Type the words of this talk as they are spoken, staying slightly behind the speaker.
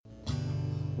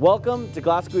Welcome to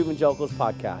Glasgow Evangelicals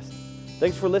Podcast.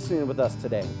 Thanks for listening with us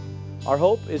today. Our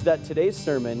hope is that today's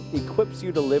sermon equips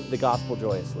you to live the gospel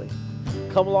joyously.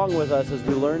 Come along with us as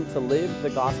we learn to live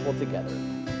the gospel together.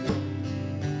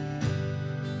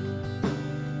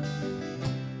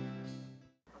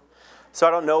 So I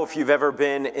don't know if you've ever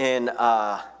been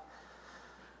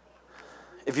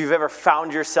if you've ever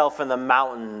found yourself in the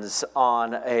mountains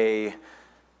on a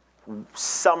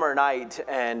summer night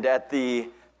and at the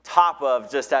top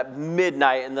of just at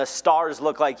midnight and the stars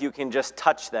look like you can just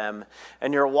touch them,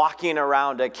 and you're walking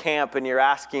around a camp and you're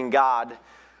asking God,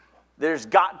 there's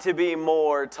got to be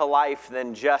more to life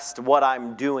than just what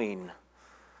I'm doing.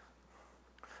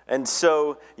 And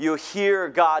so you hear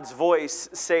God's voice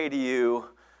say to you,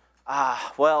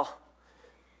 well,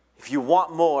 if you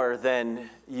want more, then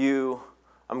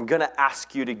I'm going to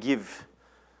ask you to give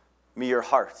me your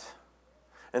heart.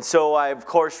 And so I, of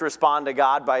course, respond to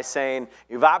God by saying,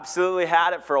 you've absolutely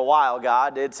had it for a while,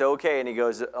 God. It's okay. And he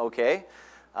goes, okay.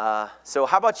 So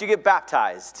how about you get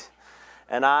baptized?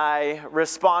 And I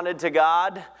responded to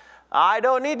God, I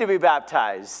don't need to be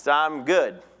baptized. I'm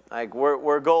good. Like,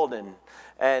 we're golden.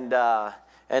 And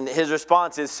his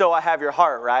response is, so I have your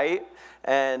heart, right?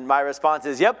 And my response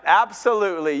is, yep,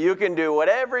 absolutely. You can do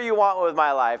whatever you want with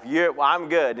my life. I'm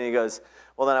good. And he goes,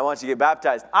 well, then I want you to get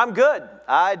baptized. I'm good.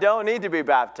 I don't need to be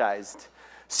baptized.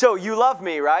 So you love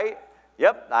me, right?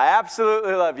 Yep, I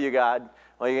absolutely love you, God.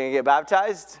 Well, you going to get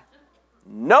baptized?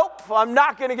 Nope, I'm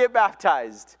not going to get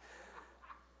baptized.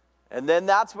 And then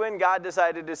that's when God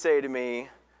decided to say to me,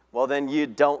 well, then you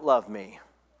don't love me.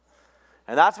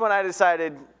 And that's when I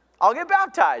decided, I'll get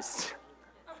baptized.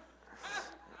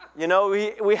 You know,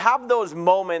 we have those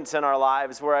moments in our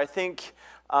lives where I think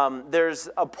there's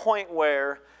a point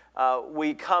where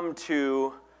we come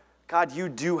to, God, you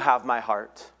do have my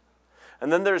heart.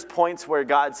 And then there's points where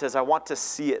God says, I want to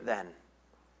see it then.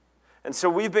 And so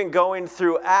we've been going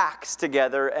through Acts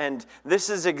together, and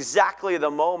this is exactly the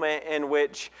moment in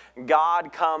which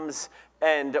God comes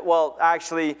and, well,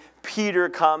 actually, Peter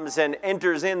comes and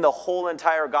enters in the whole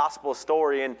entire gospel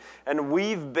story, and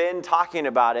we've been talking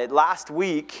about it. Last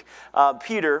week,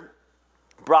 Peter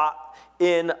brought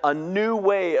in a new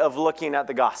way of looking at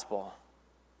the gospel.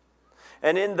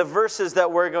 And in the verses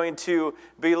that we're going to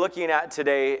be looking at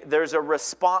today, there's a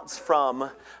response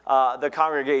from the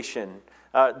congregation,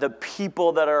 the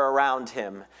people that are around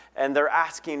him, and they're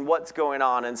asking what's going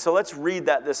on. And so let's read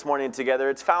that this morning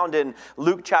together. It's found in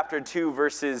Luke chapter 2,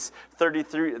 verses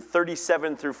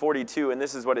 37 through 42, and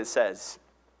this is what it says.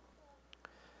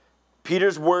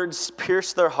 Peter's words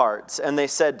pierced their hearts, and they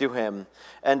said to him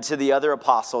and to the other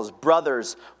apostles,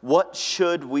 brothers, what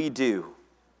should we do?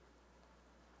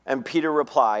 And Peter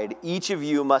replied, each of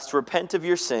you must repent of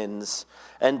your sins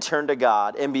and turn to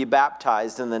God and be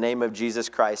baptized in the name of Jesus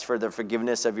Christ for the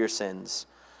forgiveness of your sins.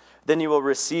 Then you will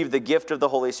receive the gift of the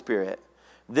Holy Spirit.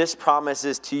 This promise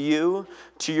is to you,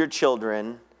 to your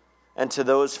children, and to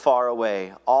those far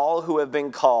away, all who have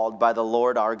been called by the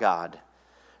Lord our God.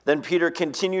 Then Peter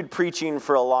continued preaching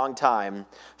for a long time,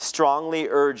 strongly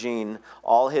urging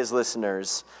all his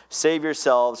listeners, save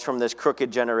yourselves from this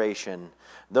crooked generation.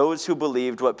 Those who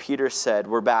believed what Peter said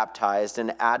were baptized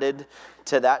and added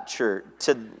to that church,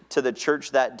 to the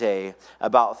church that day,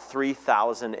 about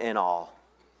 3,000 in all.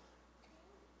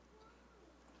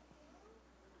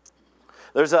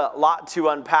 There's a lot to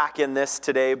unpack in this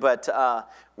today, but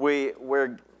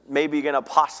we're maybe going to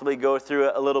possibly go through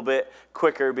it a little bit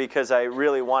quicker because I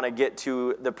really want to get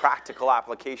to the practical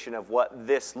application of what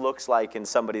this looks like in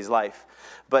somebody's life.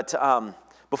 But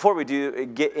before we do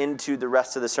get into the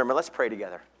rest of the sermon, let's pray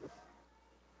together.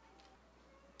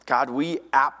 God, we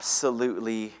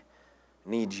absolutely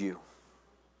need you.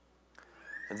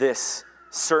 This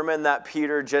sermon that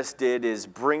Peter just did is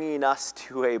bringing us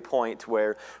to a point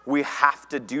where we have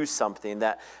to do something,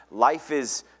 that life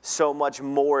is so much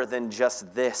more than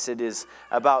just this. It is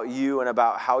about you and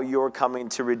about how you're coming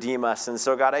to redeem us. And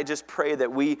so, God, I just pray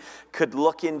that we could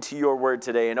look into your word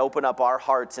today and open up our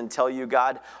hearts and tell you,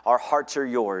 God, our hearts are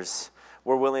yours.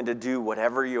 We're willing to do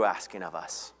whatever you're asking of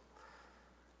us.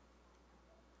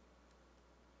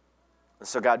 And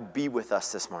so, God, be with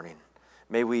us this morning.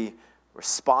 May we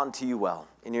respond to you well.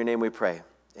 In your name we pray.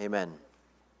 Amen.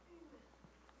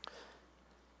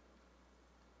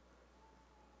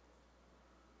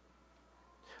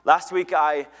 Last week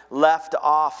I left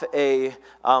off a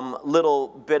little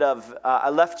bit of,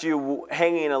 I left you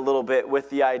hanging a little bit with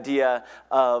the idea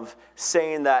of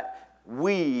saying that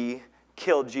we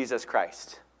killed Jesus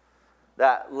Christ.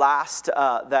 That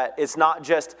it's not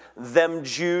just them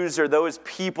Jews or those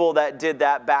people that did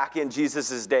that back in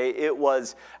Jesus' day. It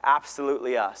was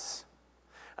absolutely us.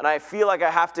 And I feel like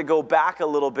I have to go back a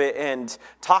little bit and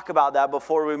talk about that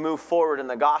before we move forward in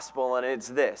the gospel. And it's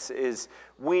this, is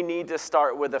we need to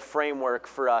start with a framework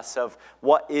for us of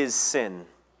what is sin.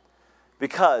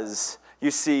 Because,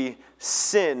 you see,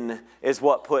 sin is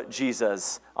what put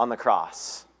Jesus on the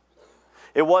cross.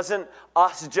 It wasn't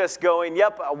us just going,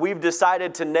 yep, we've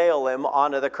decided to nail him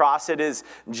onto the cross. It is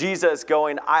Jesus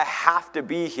going, I have to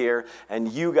be here,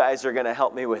 and you guys are going to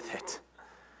help me with it.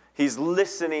 He's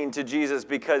listening to Jesus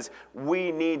because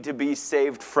we need to be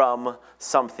saved from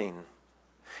something.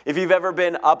 If you've ever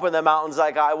been up in the mountains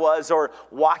like I was or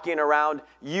walking around,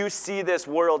 you see this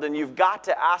world and you've got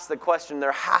to ask the question,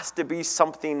 there has to be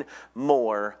something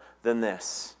more than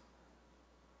this.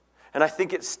 And I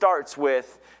think it starts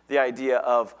with the idea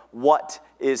of what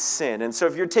is sin. And so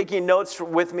if you're taking notes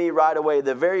with me right away,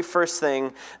 the very first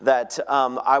thing that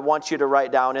I want you to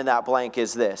write down in that blank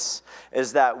is this,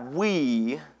 is that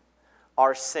we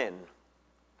are sin.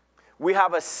 We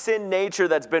have a sin nature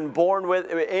that's been born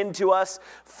into us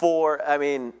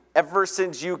ever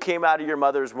since you came out of your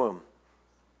mother's womb.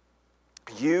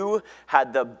 You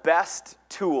had the best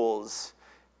tools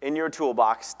in your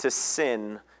toolbox to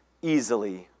sin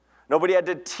easily. Nobody had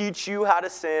to teach you how to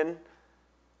sin.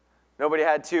 Nobody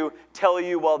had to tell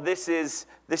you, well, this is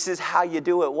how you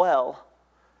do it well.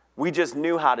 We just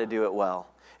knew how to do it well.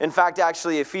 In fact,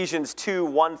 actually, Ephesians 2,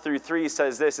 1 through 3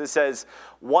 says this. It says,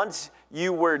 once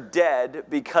you were dead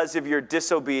because of your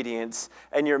disobedience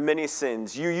and your many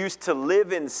sins, you used to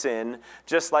live in sin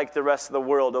just like the rest of the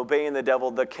world, obeying the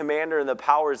devil, the commander and the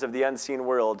powers of the unseen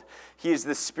world. He is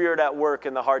the spirit at work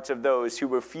in the hearts of those who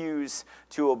refuse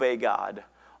to obey God.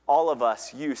 All of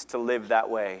us used to live that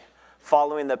way,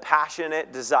 following the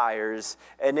passionate desires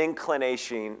and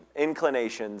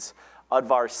inclinations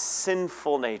of our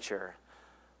sinful nature.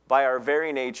 By our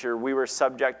very nature, we were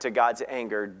subject to God's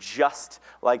anger just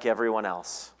like everyone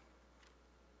else.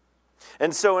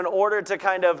 And so in order to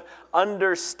kind of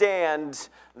understand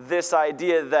this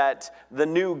idea that the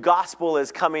new gospel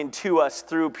is coming to us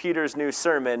through Peter's new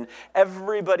sermon,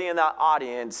 everybody in that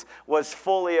audience was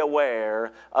fully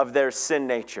aware of their sin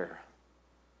nature.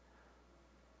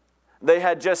 They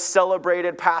had just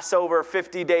celebrated Passover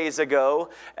 50 days ago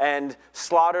and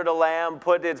slaughtered a lamb,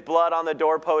 put its blood on the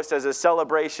doorpost as a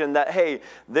celebration that, hey,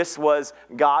 this was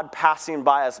God passing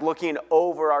by us, looking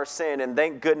over our sin, and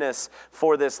thank goodness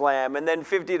for this lamb. And then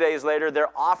 50 days later,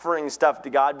 they're offering stuff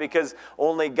to God because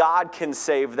only God can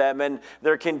save them, and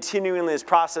they're continuing this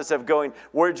process of going,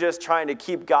 we're just trying to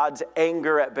keep God's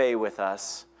anger at bay with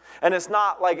us. And it's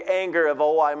not like anger of,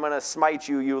 oh, I'm going to smite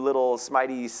you, you little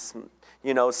smitey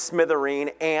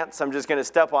smithereen ants, I'm just going to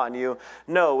step on you.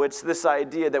 No, it's this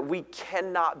idea that we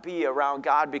cannot be around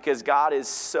God because God is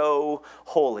so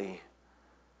holy.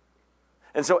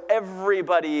 And so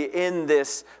everybody in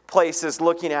this place is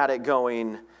looking at it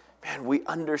going, man, we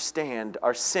understand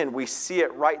our sin. We see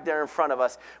it right there in front of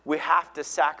us. We have to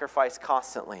sacrifice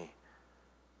constantly.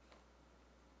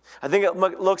 I think it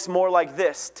looks more like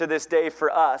this to this day for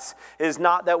us, is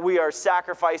not that we are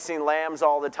sacrificing lambs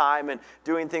all the time and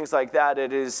doing things like that.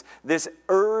 It is this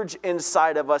urge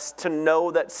inside of us to know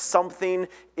that something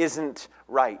isn't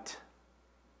right.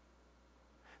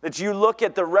 That you look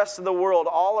at the rest of the world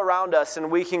all around us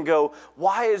and we can go,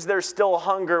 why is there still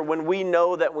hunger when we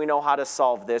know that we know how to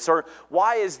solve this? Or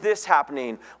why is this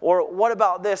happening? Or what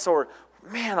about this? Or,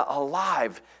 man,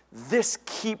 alive, this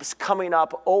keeps coming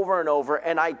up over and over,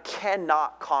 and I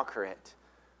cannot conquer it.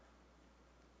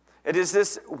 It is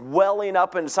this welling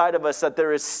up inside of us that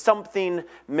there is something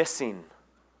missing.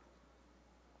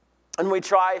 And we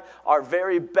try our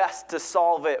very best to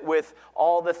solve it with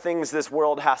all the things this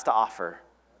world has to offer.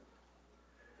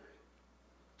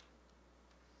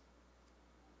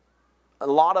 A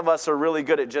lot of us are really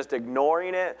good at just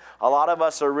ignoring it. A lot of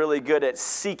us are really good at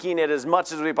seeking it as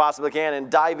much as we possibly can and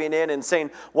diving in and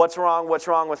saying, what's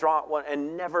wrong,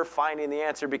 and never finding the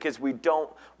answer because we don't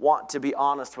want to be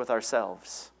honest with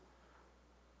ourselves.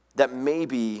 That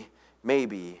maybe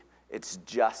it's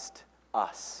just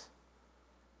us.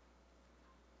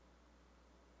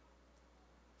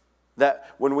 That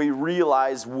when we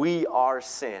realize we are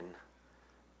sin,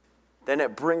 then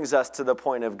it brings us to the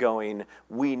point of going,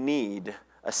 we need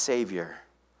a Savior.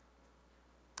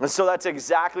 And so that's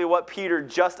exactly what Peter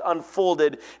just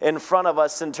unfolded in front of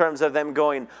us in terms of them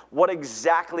going, what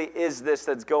exactly is this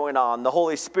that's going on? The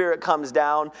Holy Spirit comes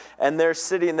down and they're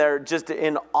sitting there just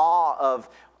in awe of,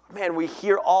 man, we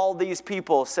hear all these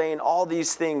people saying all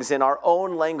these things in our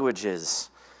own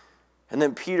languages. And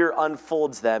then Peter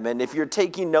unfolds them. And if you're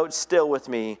taking notes still with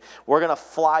me, we're going to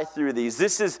fly through these.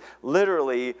 This is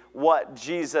literally what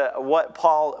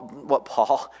Paul.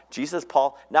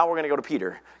 Now we're going to go to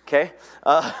Peter, okay?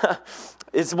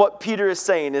 It's what Peter is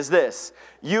saying is this.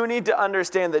 You need to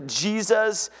understand that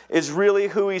Jesus is really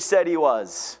who he said he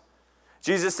was.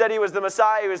 Jesus said he was the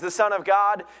Messiah, he was the Son of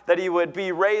God, that he would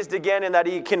be raised again, and that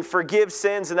he can forgive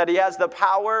sins, and that he has the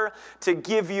power to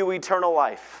give you eternal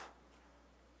life.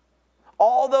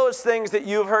 All those things that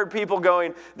you've heard people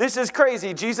going, this is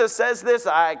crazy. Jesus says this.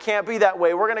 I can't be that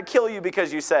way. We're going to kill you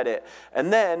because you said it.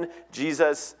 And then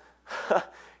Jesus,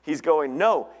 he's going,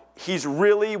 no, he's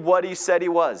really what he said he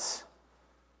was.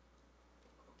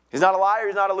 He's not a liar.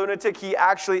 He's not a lunatic. He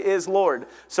actually is Lord.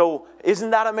 So isn't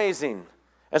that amazing?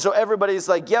 And so everybody's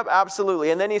like, yep,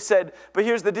 absolutely. And then he said, but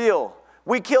here's the deal.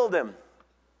 We killed him.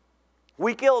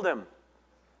 We killed him.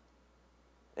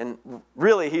 And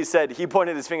really, he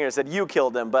pointed his finger and said, you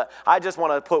killed him. But I just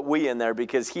want to put we in there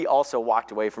because he also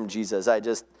walked away from Jesus. I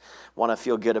just want to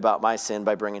feel good about my sin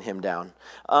by bringing him down.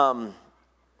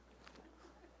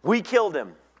 We killed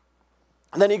him.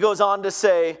 And then he goes on to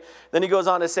say,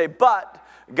 but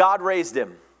God raised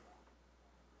him.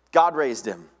 God raised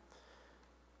him.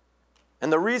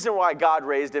 And the reason why God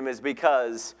raised him is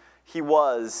because he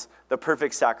was the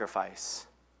perfect sacrifice.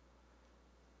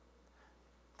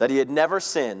 That he had never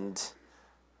sinned,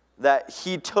 that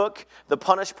he took the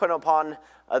punishment upon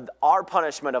our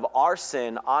punishment of our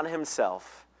sin on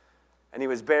himself, and he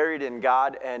was buried in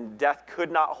God, and death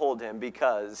could not hold him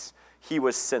because he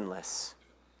was sinless.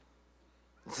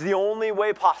 It's the only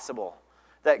way possible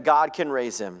that God can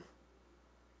raise him,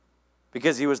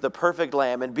 because he was the perfect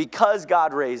lamb, and because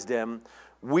God raised him,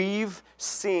 we've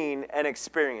seen and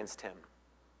experienced him.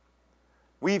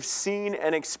 We've seen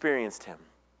and experienced him.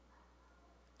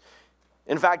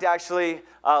 In fact, actually,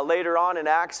 later on in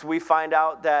Acts, we find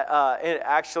out that,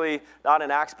 not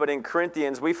in Acts, but in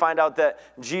Corinthians, we find out that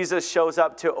Jesus shows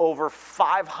up to over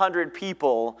 500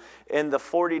 people in the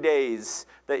 40 days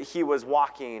that he was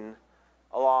walking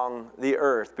along the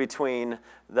earth between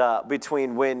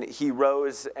when he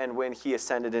rose and when he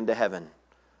ascended into heaven.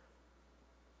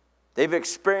 They've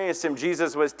experienced him.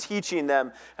 Jesus was teaching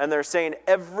them, and they're saying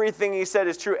everything he said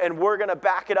is true, and we're going to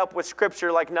back it up with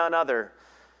Scripture like none other.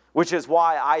 Which is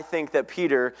why I think that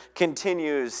Peter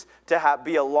continues to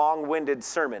be a long-winded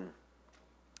sermon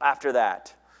after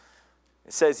that.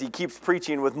 It says he keeps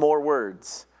preaching with more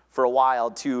words for a while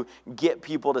to get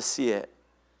people to see it.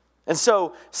 And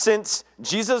so, since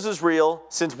Jesus is real,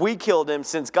 since we killed him,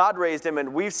 since God raised him,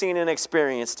 and we've seen and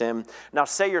experienced him, now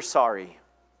say you're sorry.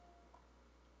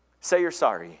 Say you're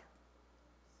sorry.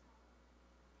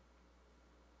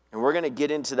 And we're going to get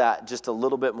into that just a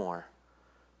little bit more.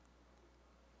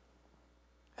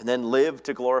 And then live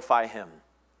to glorify him.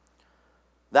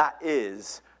 That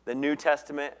is the New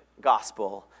Testament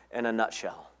gospel in a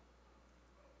nutshell.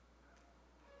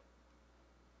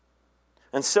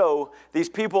 And so, these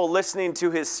people listening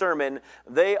to his sermon,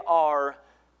 they are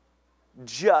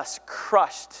just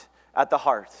crushed at the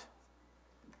heart.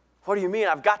 What do you mean?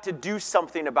 I've got to do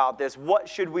something about this. What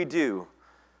should we do?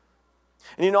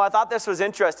 And I thought this was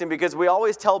interesting because we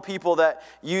always tell people that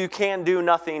you can do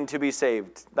nothing to be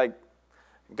saved. Like,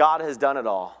 God has done it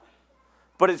all.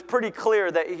 But it's pretty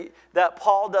clear that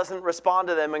Paul doesn't respond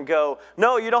to them and go,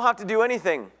 no, you don't have to do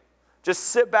anything. Just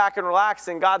sit back and relax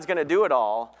and God's going to do it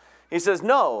all. He says,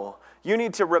 no, you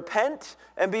need to repent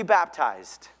and be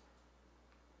baptized.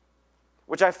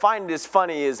 Which I find is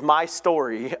funny is my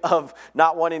story of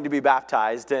not wanting to be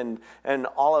baptized and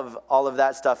all of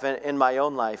that stuff in my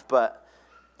own life. But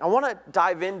I want to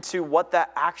dive into what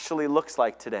that actually looks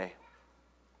like today.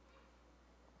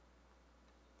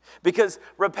 Because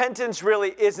repentance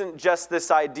really isn't just this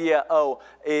idea,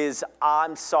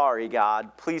 I'm sorry,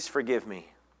 God, please forgive me.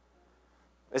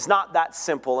 It's not that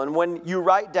simple. And when you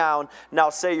write down, now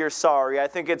say you're sorry, I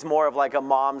think it's more of like a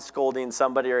mom scolding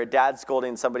somebody or a dad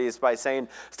scolding somebody is by saying,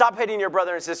 stop hitting your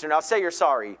brother and sister, now say you're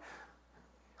sorry.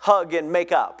 Hug and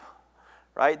make up,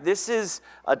 right? This is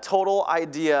a total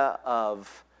idea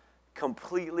of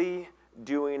completely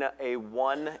doing a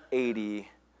 180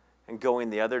 and going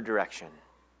the other direction.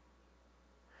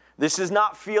 This is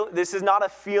not a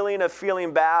feeling of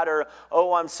feeling bad or,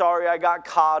 I'm sorry I got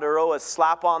caught or, a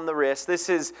slap on the wrist. This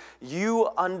is you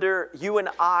and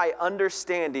I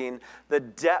understanding the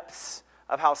depths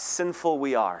of how sinful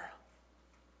we are.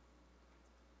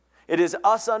 It is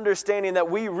us understanding that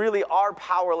we really are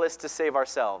powerless to save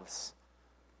ourselves.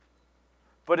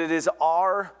 But it is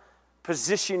our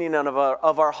positioning of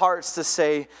our hearts to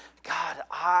say,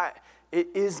 God, it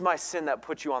is my sin that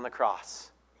put you on the cross.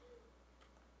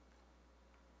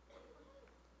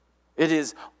 It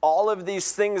is all of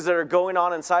these things that are going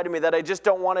on inside of me that I just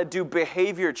don't want to do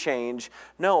behavior change.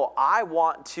 No, I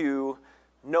want to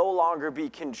no longer be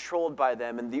controlled by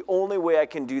them. And the only way I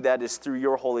can do that is through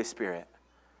your Holy Spirit.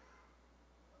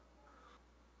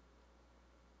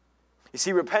 You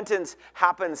see, repentance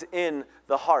happens in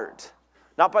the heart,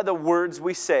 not by the words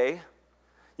we say.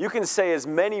 You can say as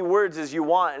many words as you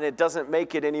want, and it doesn't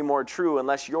make it any more true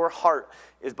unless your heart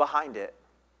is behind it.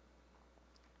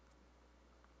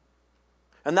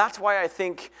 And that's why I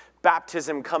think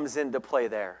baptism comes into play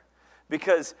there,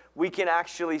 because we can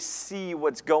actually see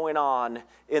what's going on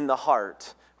in the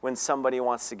heart when somebody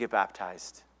wants to get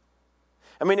baptized.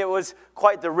 I mean, it was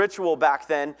quite the ritual back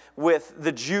then with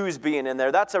the Jews being in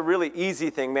there. That's a really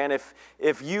easy thing, man.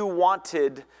 If you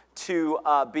wanted to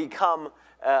become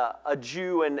a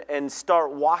Jew and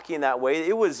start walking that way,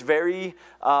 it was very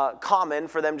common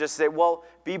for them just to say, well,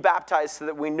 be baptized so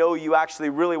that we know you actually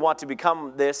really want to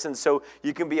become this, and so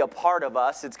you can be a part of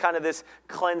us. It's kind of this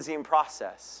cleansing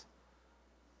process.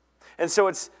 And so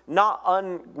it's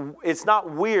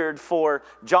not weird for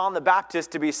John the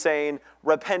Baptist to be saying,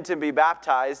 repent and be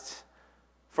baptized,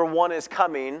 for one is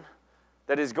coming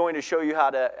that is going to show you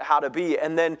how to be.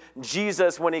 And then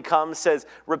Jesus, when he comes, says,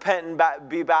 repent and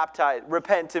be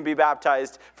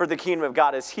baptized, for the kingdom of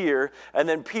God is here. And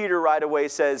then Peter right away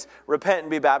says, repent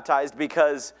and be baptized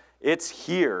because it's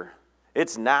here.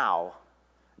 It's now.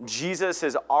 Jesus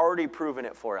has already proven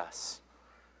it for us.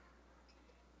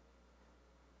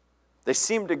 They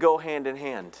seem to go hand in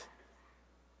hand.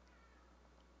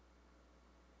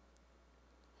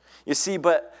 You see,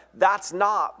 but that's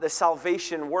not the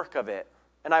salvation work of it.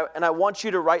 And I want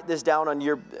you to write this down in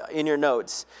your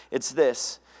notes. It's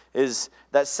this, is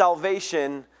that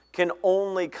salvation can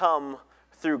only come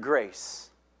through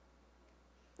grace.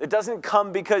 It doesn't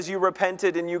come because you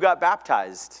repented and you got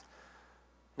baptized.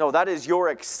 No, that is your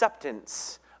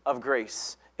acceptance of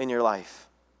grace in your life.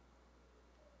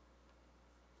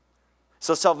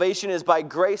 So salvation is by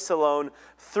grace alone,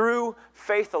 through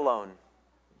faith alone.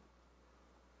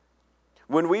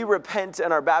 When we repent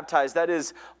and are baptized, that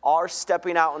is our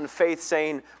stepping out in faith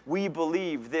saying, we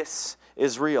believe this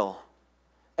is real.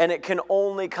 And it can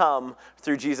only come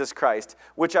through Jesus Christ,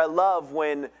 which I love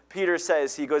when Peter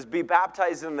says, he goes, be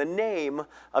baptized in the name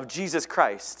of Jesus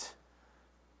Christ.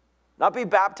 Not be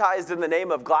baptized in the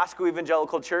name of Glasgow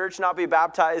Evangelical Church, not be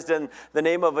baptized in the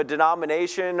name of a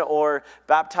denomination, or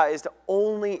baptized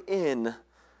only in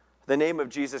the name of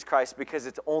Jesus Christ, because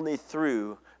it's only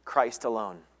through Christ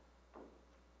alone.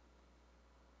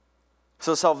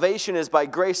 So salvation is by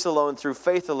grace alone, through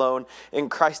faith alone, in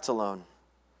Christ alone.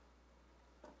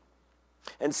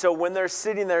 And so when they're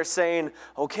sitting there saying,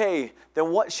 okay,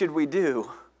 then what should we do?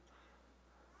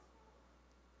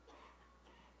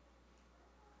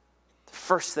 The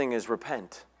first thing is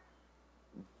repent.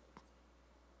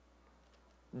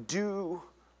 Do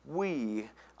we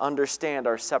understand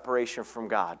our separation from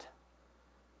God?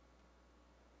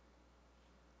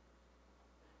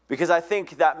 Because I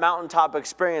think that mountaintop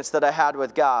experience that I had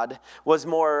with God was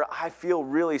more, I feel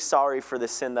really sorry for the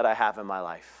sin that I have in my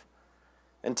life.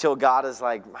 Until God is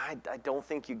like, I don't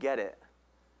think you get it.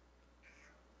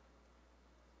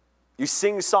 You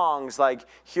sing songs like,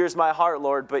 here's my heart,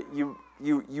 Lord, but you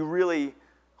really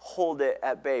hold it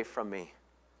at bay from me.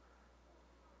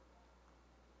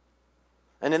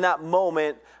 And in that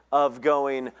moment of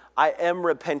going, I am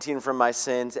repenting from my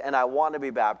sins and I want to be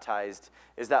baptized,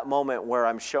 is that moment where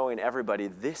I'm showing everybody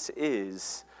this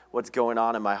is what's going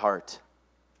on in my heart.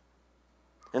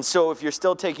 And so if you're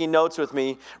still taking notes with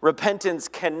me, repentance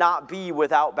cannot be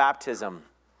without baptism.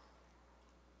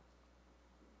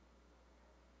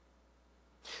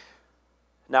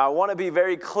 Now, I want to be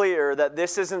very clear that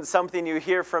this isn't something you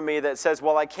hear from me that says,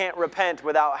 well, I can't repent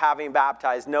without having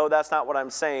baptized. No, that's not what I'm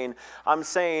saying. I'm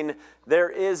saying there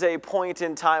is a point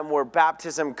in time where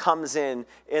baptism comes in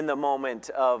the moment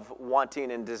of wanting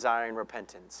and desiring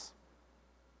repentance.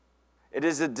 It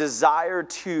is a desire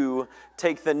to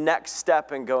take the next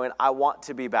step and going, I want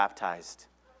to be baptized.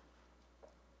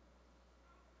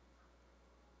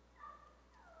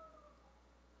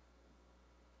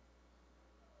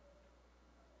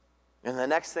 And the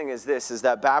next thing is this, is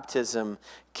that baptism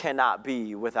cannot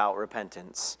be without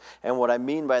repentance. And what I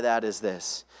mean by that is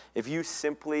this. If you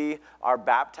simply are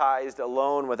baptized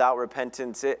alone without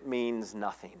repentance, it means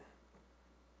nothing.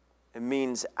 It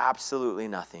means absolutely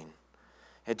nothing.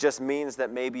 It just means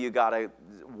that maybe you got a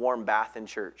warm bath in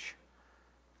church.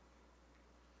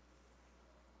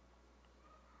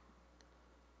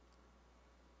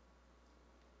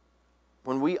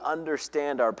 when we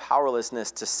understand our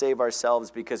powerlessness to save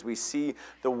ourselves because we see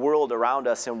the world around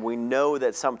us and we know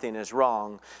that something is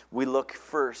wrong, we look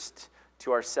first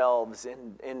to ourselves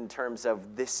in terms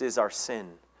of this is our sin.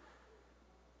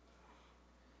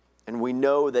 And we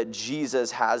know that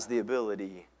Jesus has the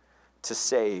ability to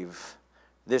save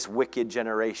this wicked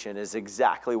generation, is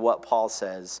exactly what Paul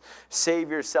says.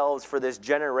 Save yourselves for this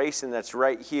generation that's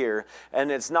right here.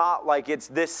 And it's not like it's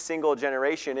this single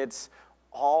generation, it's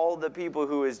all the people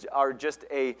who are just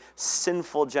a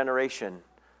sinful generation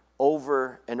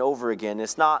over and over again.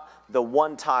 It's not the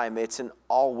one time, it's an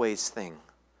always thing.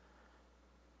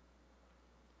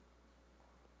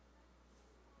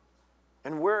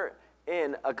 And we're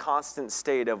in a constant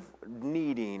state of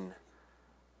needing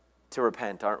to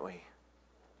repent, aren't we?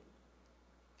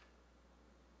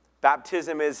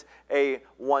 Baptism is a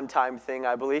one-time thing,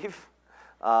 I believe.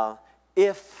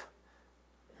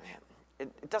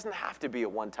 It doesn't have to be a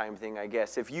one-time thing, I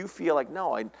guess. If you feel like,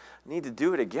 no, I need to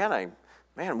do it again,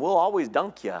 we'll always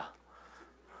dunk you,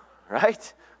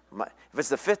 right? If it's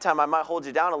the fifth time, I might hold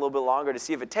you down a little bit longer to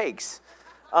see if it takes.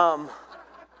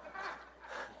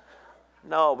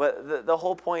 No, but the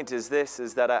whole point is this,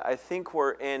 is that I think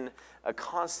we're in a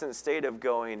constant state of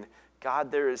going,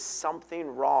 God, there is something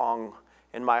wrong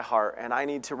in my heart, and I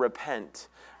need to repent,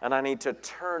 and I need to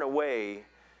turn away,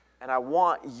 and I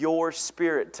want your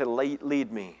Spirit to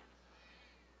lead me.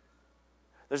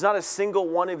 There's not a single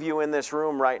one of you in this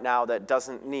room right now that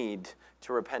doesn't need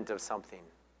to repent of something.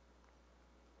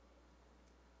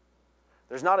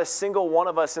 There's not a single one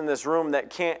of us in this room that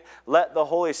can't let the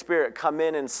Holy Spirit come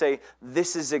in and say,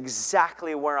 this is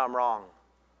exactly where I'm wrong.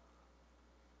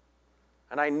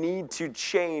 And I need to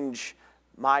change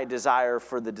my desire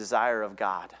for the desire of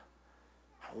God.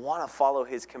 I want to follow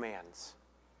his commands.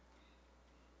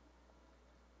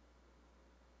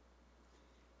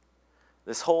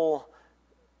 This whole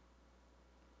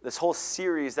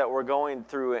series that we're going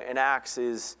through in Acts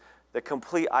is the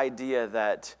complete idea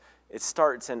that it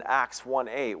starts in Acts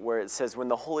 1:8, where it says, when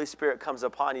the Holy Spirit comes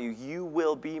upon you, you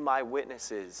will be my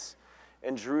witnesses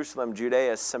in Jerusalem,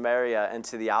 Judea, Samaria, and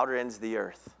to the outer ends of the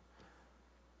earth.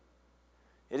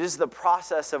 It is the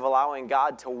process of allowing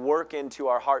God to work into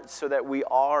our hearts so that we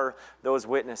are those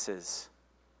witnesses.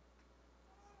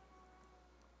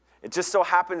 It just so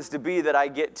happens to be that I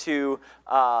get to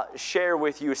share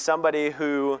with you somebody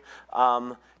who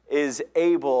was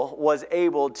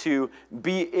able to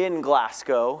be in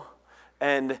Glasgow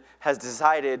and has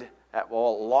decided, a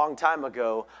long time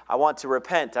ago, I want to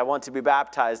repent, I want to be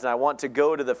baptized, and I want to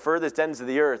go to the furthest ends of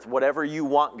the earth, whatever you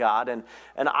want, God. And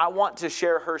I want to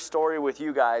share her story with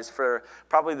you guys for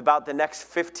probably about the next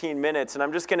 15 minutes, and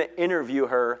I'm just going to interview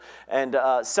her. And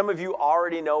some of you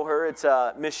already know her. It's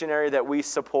a missionary that we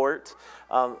support.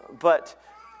 But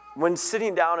when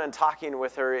sitting down and talking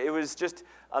with her, it was just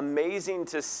amazing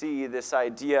to see this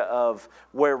idea of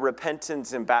where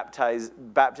repentance and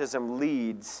baptism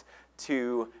leads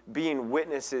to being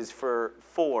witnesses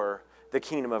for the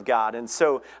kingdom of God. And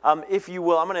so, if you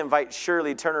will, I'm going to invite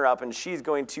Shirley Turner up, and she's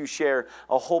going to share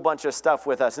a whole bunch of stuff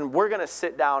with us. And we're going to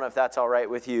sit down, if that's all right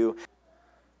with you.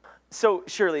 So,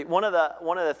 Shirley, one of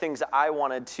the things I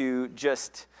wanted to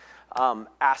just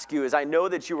ask you is, I know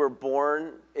that you were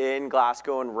born in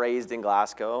Glasgow and raised in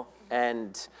Glasgow,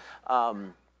 and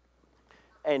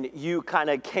you kind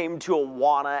of came to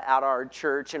Awana at our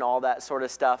church and all that sort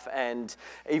of stuff, and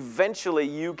eventually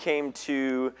you came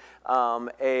to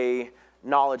a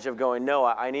knowledge of going, no,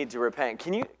 I need to repent.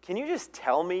 Can you just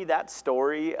tell me that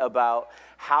story about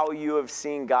how you have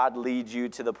seen God lead you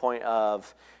to the point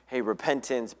of, hey,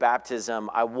 repentance, baptism,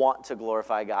 I want to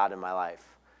glorify God in my life?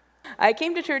 I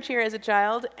came to church here as a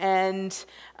child, and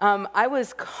I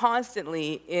was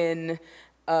constantly in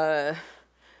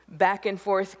back and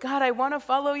forth, God, I want to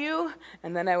follow you.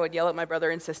 And then I would yell at my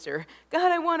brother and sister, God,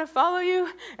 I want to follow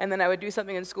you. And then I would do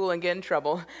something in school and get in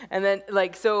trouble. And then,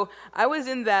 so I was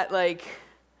in that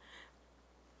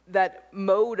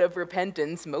mode of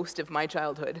repentance most of my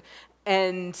childhood.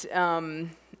 And a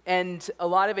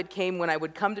lot of it came when I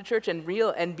would come to church and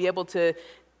be able to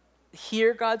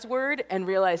hear God's word and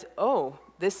realize, oh,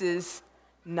 this is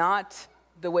not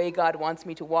the way God wants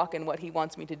me to walk and what he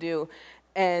wants me to do.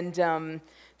 And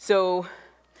so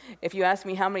if you ask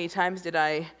me how many times did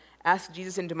I ask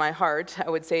Jesus into my heart, I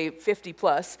would say 50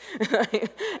 plus.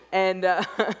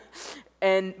 But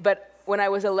when I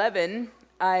was 11,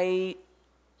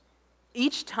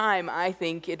 each time I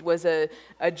think it was a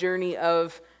journey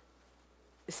of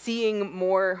seeing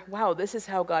more, wow, this is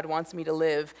how God wants me to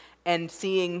live, and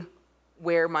seeing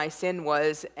where my sin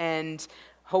was, and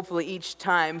hopefully each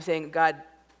time saying, God,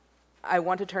 I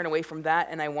want to turn away from that,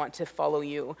 and I want to follow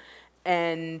you.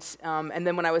 And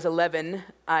then when I was 11,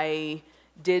 I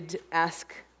did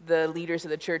ask the leaders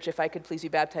of the church if I could please be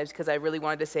baptized, because I really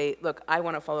wanted to say, look, I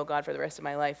want to follow God for the rest of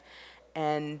my life.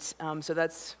 And so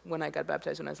that's when I got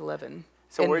baptized when I was 11.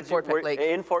 So in Fort Peck Lake.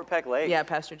 In Fort Peck Lake? Yeah,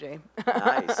 Pastor Jay.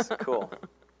 Nice, cool.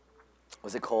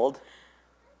 Was it cold?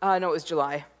 No, it was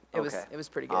July. It Okay. was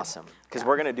pretty good. Awesome. Because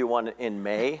we're going to do one in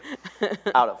May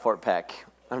out at Fort Peck.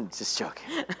 I'm just joking.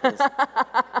 It's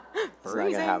not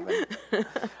going to happen.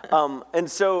 And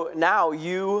so now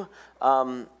you,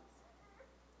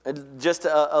 just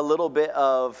a little bit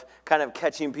of kind of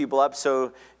catching people up.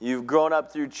 So you've grown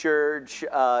up through church.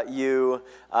 You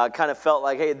kind of felt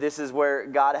like, hey, this is where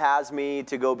God has me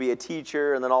to go be a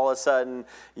teacher. And then all of a sudden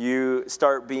you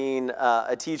start being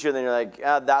a teacher. And then you're like,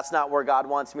 that's not where God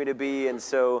wants me to be. And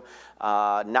so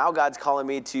now God's calling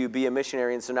me to be a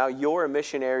missionary. And so now you're a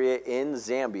missionary in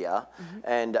Zambia. Mm-hmm.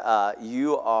 And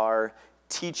you are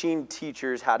teaching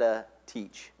teachers how to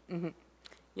teach. Mm-hmm.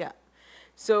 Yeah.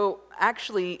 So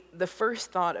actually, the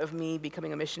first thought of me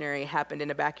becoming a missionary happened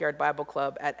in a backyard Bible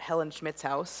club at Helen Schmidt's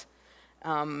house,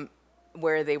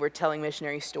 where they were telling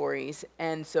missionary stories.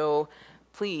 And so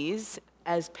please,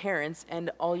 as parents and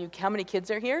all you, how many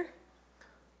kids are here?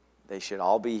 They should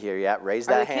all be here. Yeah, raise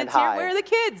that hand high. Where are the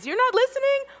kids? You're not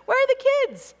listening? Where are the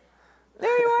kids?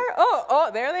 There you are.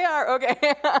 Oh, there they are.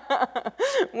 Okay.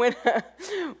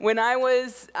 When I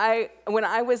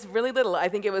was really little, I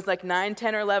think it was like 9,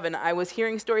 10, or 11, I was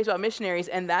hearing stories about missionaries,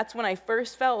 and that's when I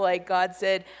first felt like God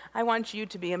said, I want you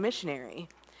to be a missionary.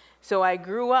 So I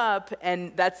grew up,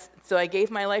 and so I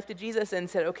gave my life to Jesus and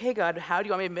said, okay, God, how do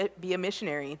you want me to be a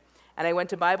missionary? And I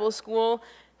went to Bible school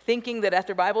thinking that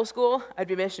after Bible school, I'd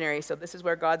be a missionary. So this is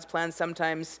where God's plans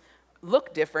sometimes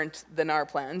look different than our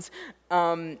plans.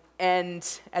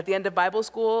 And at the end of Bible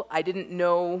school, I didn't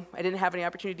have any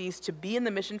opportunities to be in the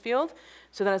mission field.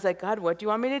 So then I was like, God, what do you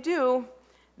want me to do?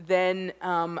 Then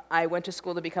I went to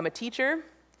school to become a teacher.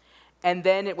 And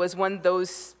then it was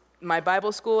my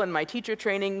Bible school and my teacher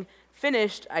training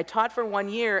finished. I taught for 1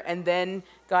 year, and then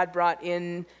God brought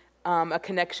in a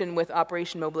connection with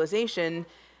Operation Mobilization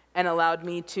and allowed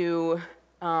me to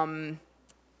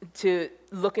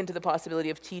look into the possibility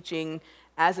of teaching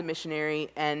as a missionary,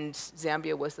 and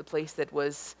Zambia was the place that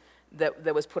was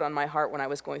put on my heart when I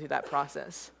was going through that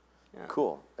process. Yeah.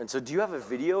 Cool. And so do you have a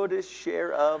video to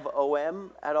share of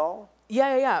OM at all?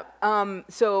 Yeah.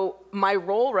 So my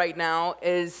role right now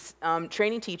is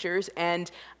training teachers,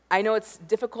 and I know it's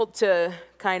difficult to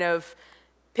kind of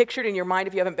picture it in your mind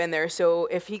if you haven't been there. So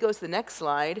if he goes to the next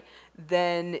slide,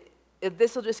 then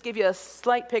this will just give you a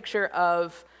slight picture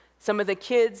of some of the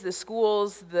kids, the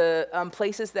schools, the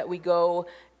places that we go,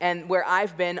 and where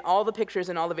I've been. All the pictures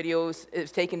and all the videos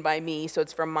is taken by me, so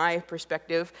it's from my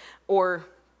perspective, or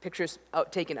pictures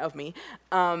taken of me.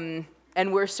 And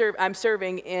I'm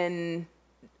serving in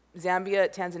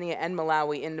Zambia, Tanzania, and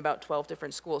Malawi in about 12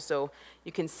 different schools, so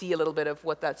you can see a little bit of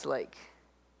what that's like.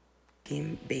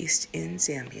 Based in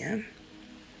Zambia,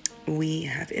 we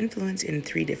have influence in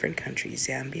 3 different countries: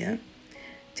 Zambia,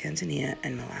 Tanzania,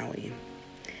 and Malawi.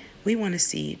 We want to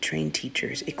see trained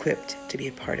teachers equipped to be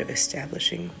a part of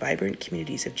establishing vibrant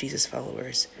communities of Jesus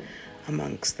followers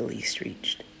amongst the least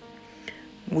reached.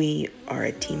 We are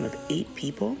a team of 8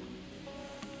 people,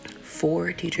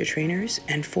 4 teacher trainers,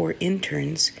 and 4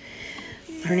 interns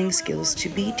learning skills to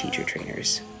be teacher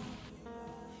trainers.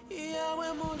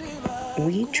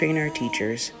 We train our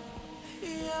teachers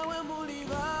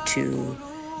to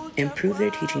improve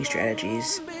their teaching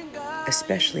strategies,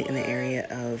 especially in the area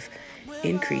of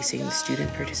increasing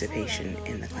student participation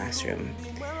in the classroom.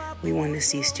 We want to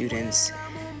see students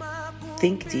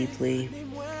think deeply,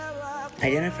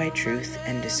 identify truth,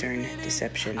 and discern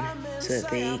deception so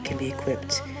that they can be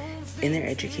equipped in their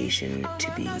education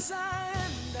to be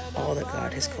all that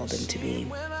God has called them to be.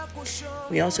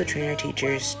 We also train our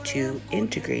teachers to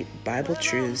integrate Bible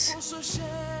truths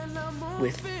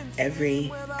with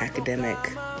every academic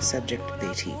subject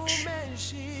they teach.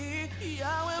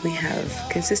 We have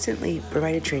consistently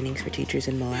provided trainings for teachers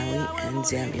in Malawi and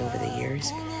Zambia over the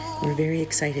years. We're very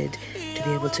excited to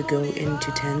be able to go into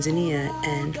Tanzania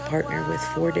and partner with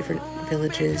 4 different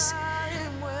villages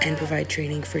and provide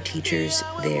training for teachers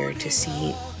there to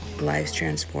see lives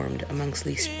transformed amongst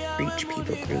least reached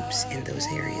people groups in those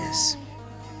areas.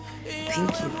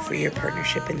 Thank you for your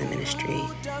partnership in the ministry.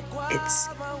 It's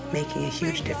making a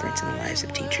huge difference in the lives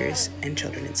of teachers and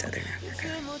children in Southern Africa.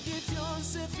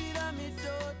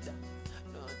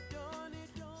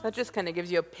 So that just kind of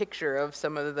gives you a picture of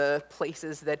some of the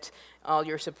places that all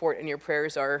your support and your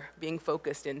prayers are being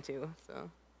focused into.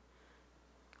 So.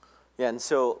 Yeah, and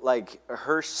so like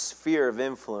her sphere of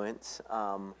influence,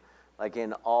 like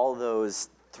in all those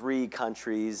 3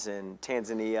 countries in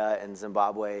Tanzania and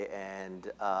Zimbabwe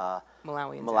and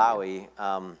Malawi.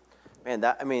 Man,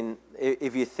 that, I mean,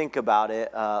 if you think about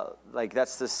it, like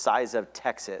that's the size of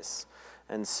Texas.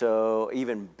 And so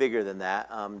even bigger than that,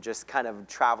 just kind of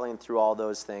traveling through all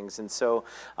those things. And so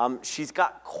she's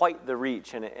got quite the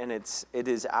reach, and it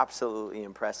is absolutely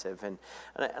impressive. And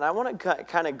I want to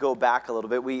kind of go back a little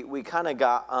bit. We kind of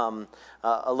got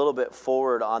a little bit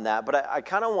forward on that, but I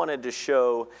kind of wanted to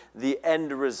show the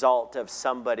end result of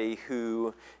somebody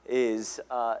who is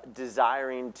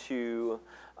desiring to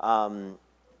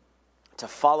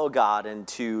follow God and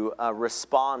to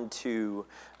respond to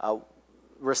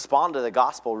the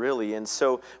gospel, really. And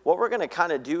so what we're going to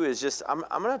kind of do is just, I'm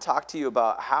going to talk to you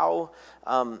about how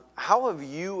have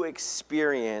you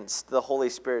experienced the Holy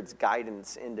Spirit's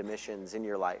guidance into missions in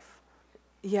your life?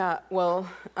 Yeah, well,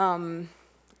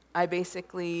 I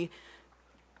basically,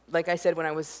 like I said, when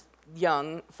I was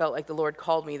young, felt like the Lord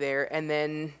called me there. And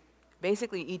then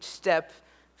basically each step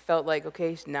felt like,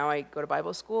 okay, so now I go to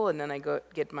Bible school, and then I go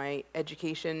get my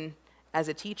education as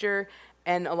a teacher.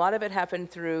 And a lot of it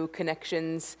happened through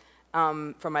connections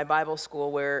from my Bible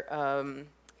school, where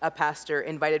a pastor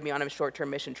invited me on a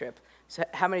short-term mission trip. So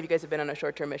how many of you guys have been on a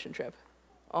short-term mission trip?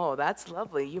 Oh, that's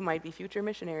lovely. You might be future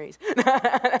missionaries.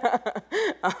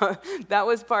 That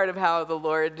was part of how the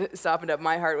Lord softened up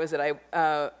my heart, was that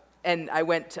I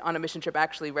went on a mission trip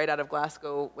actually right out of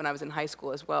Glasgow when I was in high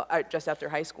school as well, just after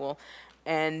high school,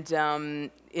 and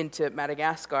into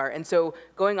Madagascar. And so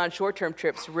going on short-term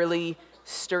trips really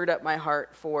stirred up my heart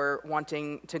for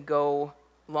wanting to go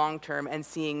long-term and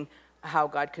seeing how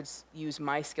God could use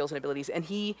my skills and abilities. And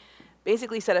he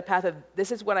basically set a path of,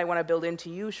 this is what I want to build into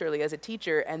you, Shirley, as a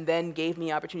teacher, and then gave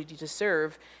me opportunity to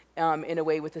serve in a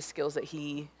way with the skills that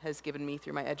he has given me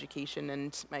through my education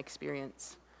and my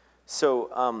experience.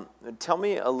 So tell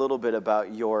me a little bit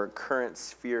about your current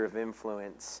sphere of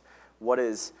influence. What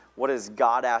has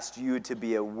God asked you to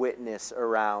be a witness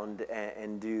around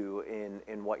and do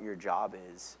in what your job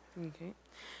is? Okay.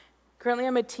 Currently,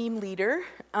 I'm a team leader.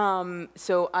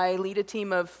 So I lead a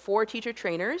team of 4 teacher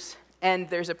trainers, and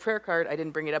there's a prayer card. I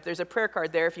didn't bring it up. There's a prayer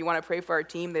card there if you want to pray for our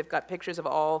team. They've got pictures of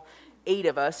all 8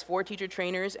 of us, 4 teacher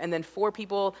trainers, and then 4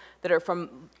 people that are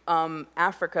from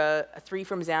Africa, 3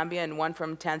 from Zambia and 1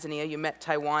 from Tanzania. You met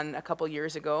Taiwan a couple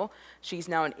years ago. She's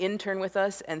now an intern with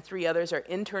us, and 3 others are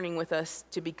interning with us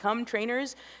to become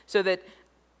trainers, so that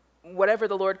whatever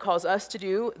the Lord calls us to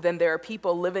do, then there are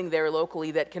people living there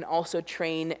locally that can also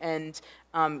train and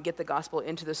get the gospel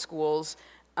into the schools.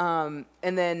 And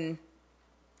then,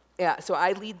 yeah, so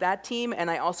I lead that team,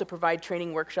 and I also provide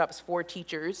training workshops for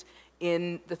teachers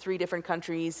in the 3 different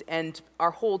countries, and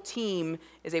our whole team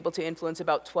is able to influence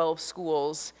about 12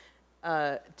 schools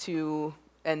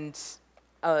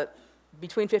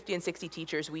between 50 and 60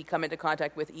 teachers we come into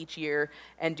contact with each year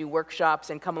and do workshops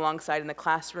and come alongside in the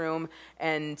classroom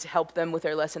and help them with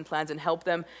their lesson plans and help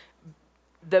them.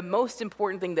 The most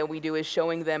important thing that we do is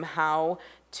showing them how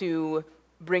to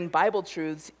bring Bible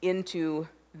truths into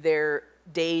their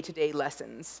day-to-day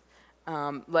lessons.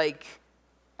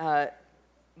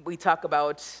 We talk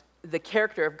about the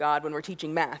character of God when we're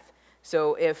teaching math.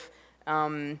 So if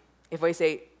I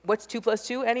say, what's 2 plus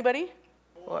 2, anybody?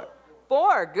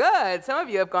 4, good. Some of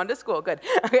you have gone to school, good.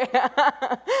 Okay.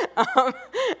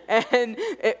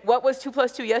 What was 2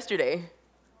 plus 2 yesterday?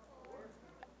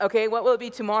 Okay, what will it be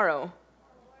tomorrow?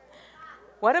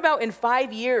 What about in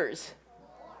 5 years?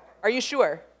 Are you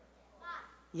sure?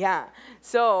 Yeah.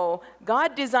 So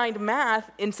God designed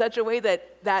math in such a way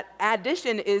that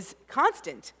addition is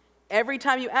constant. Every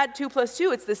time you add 2 plus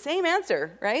 2, it's the same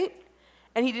answer, right?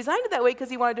 And he designed it that way because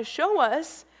he wanted to show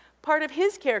us part of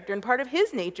his character and part of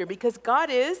his nature, because God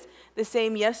is the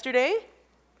same yesterday,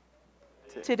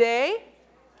 today,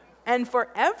 and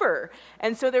forever.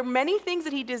 And so there are many things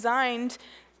that he designed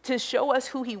to show us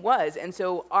who he was. And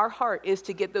so our heart is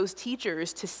to get those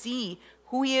teachers to see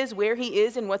who he is, where he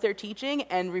is, and what they're teaching,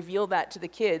 and reveal that to the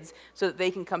kids so that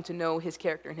they can come to know his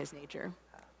character and his nature.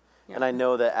 Yeah. And I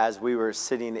know that as we were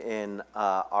sitting in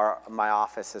my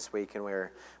office this week, and we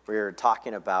were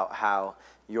talking about how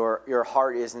your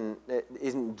heart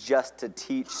isn't just to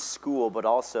teach school, but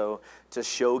also to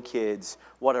show kids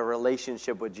what a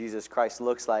relationship with Jesus Christ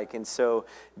looks like. And so,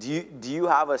 do you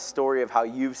have a story of how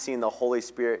you've seen the Holy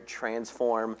Spirit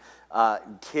transform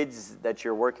kids that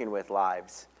you're working with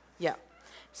lives? Yeah.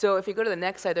 So if you go to the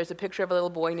next slide, there's a picture of a little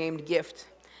boy named Gift.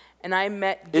 And I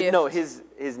met Gift. No, his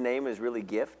name is really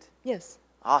Gift? Yes.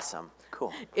 Awesome.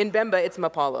 Cool. In Bemba, it's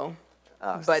Mapalo.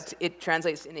 but it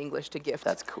translates in English to gift.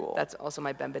 That's cool. That's also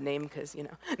my Bemba name because,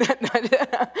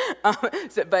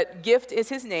 but Gift is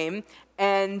his name.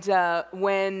 And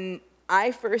when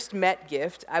I first met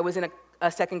Gift, I was in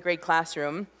a second grade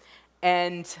classroom,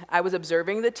 and I was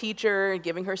observing the teacher and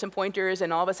giving her some pointers,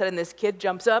 and all of a sudden this kid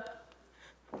jumps up,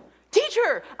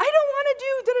 "Teacher, I don't want to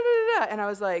do da-da-da-da-da." And I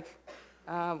was like,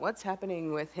 what's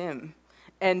happening with him?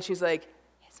 And she's like,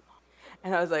 his mom.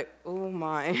 And I was like, oh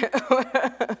my.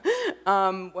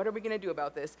 What are we going to do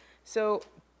about this? So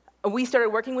we started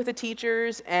working with the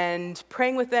teachers and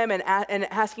praying with them and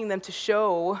asking them to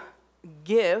show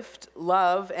Gift,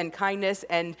 love, and kindness,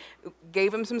 and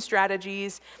gave him some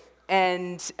strategies.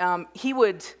 And he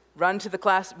would run to the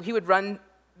class, he would run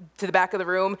to the back of the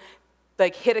room,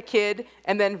 like hit a kid,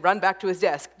 and then run back to his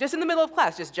desk, just in the middle of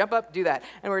class, just jump up, do that.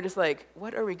 And we're just like,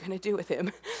 what are we gonna do with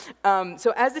him?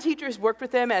 So as the teachers worked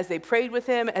with him, as they prayed with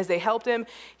him, as they helped him,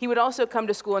 he would also come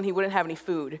to school and he wouldn't have any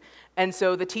food. And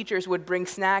so the teachers would bring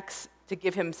snacks to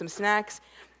give him some snacks.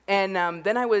 And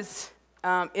then I was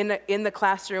in the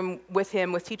classroom with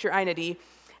him, with teacher Einady,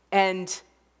 and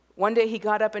one day he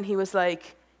got up and he was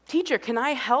like, "Teacher, can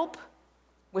I help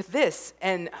with this?"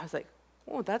 And I was like,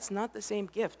 oh, that's not the same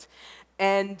Gift.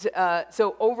 And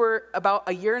so over about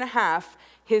a year and a half,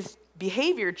 his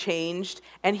behavior changed,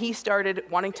 and he started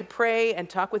wanting to pray and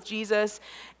talk with Jesus.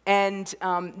 And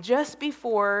just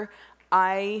before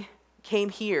I came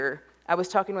here, I was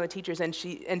talking to one of the teachers,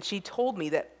 and she told me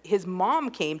that his mom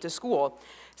came to school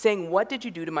saying, "What did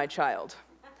you do to my child?"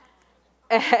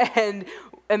 And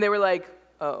they were like,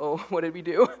 "Uh-oh, what did we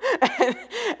do?"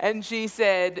 And she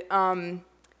said,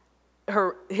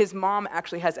 his mom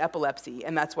actually has epilepsy,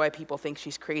 and that's why people think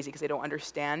she's crazy, because they don't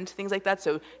understand things like that.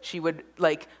 So she would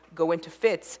like go into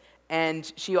fits, and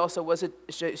she also was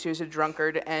she was a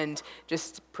drunkard and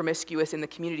just promiscuous in the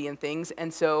community and things.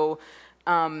 And so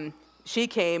she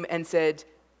came and said,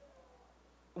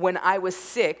 when I was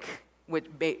sick, which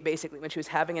basically when she was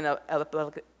having an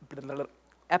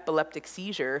epileptic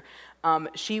seizure,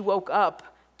 she woke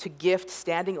up to Gift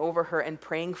standing over her and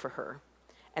praying for her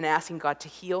and asking God to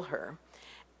heal her.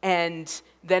 And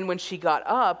then when she got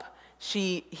up,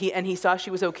 he saw she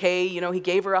was okay, he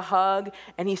gave her a hug,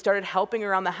 and he started helping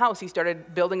her around the house. He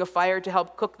started building a fire to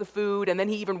help cook the food, and then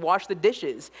he even washed the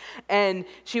dishes. And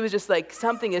she was just like,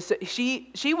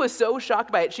 she was so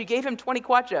shocked by it. She gave him 20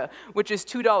 kwacha, which is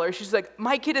 $2. She's like,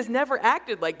 my kid has never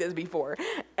acted like this before.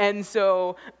 And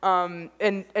so,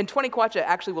 and 20 kwacha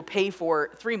actually will pay for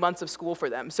 3 months of school for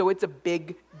them. So it's a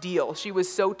big deal. She was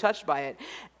so touched by it.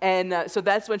 And so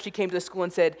that's when she came to the school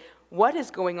and said, what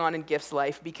is going on in Gift's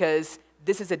life? Because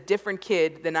this is a different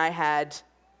kid than I had,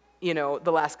 the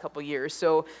last couple years.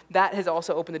 So that has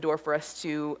also opened the door for us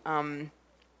to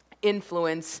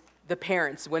influence the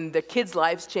parents. When the kids'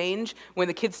 lives change, when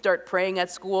the kids start praying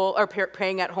at school or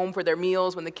praying at home for their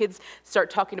meals, when the kids start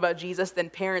talking about Jesus, then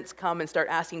parents come and start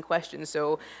asking questions.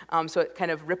 So it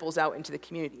kind of ripples out into the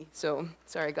community. So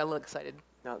sorry, I got a little excited.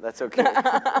 No, that's okay.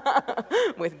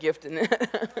 With Gift in it.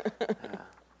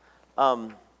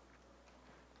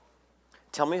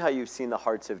 Tell me how you've seen the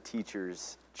hearts of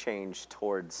teachers change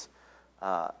towards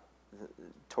their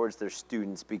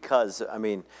students, because,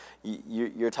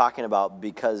 you're talking about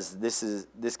because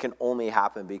this can only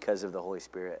happen because of the Holy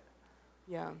Spirit.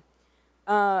 Yeah.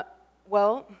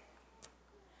 Well,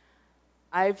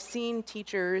 I've seen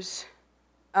teachers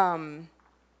in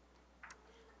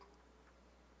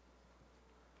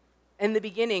the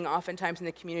beginning, oftentimes in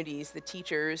the communities, the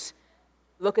teachers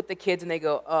look at the kids and they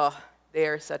go, oh, they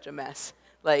are such a mess.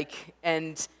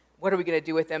 And what are we going to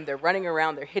do with them? They're running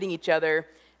around, they're hitting each other.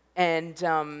 And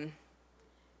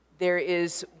there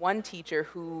is one teacher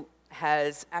who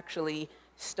has actually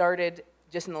started,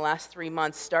 just in the last 3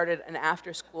 months, started an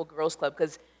after-school girls club.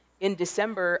 Because in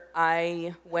December,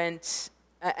 I went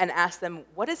and asked them,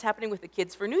 what is happening with the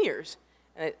kids for New Year's?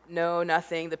 And no,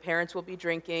 nothing. The parents will be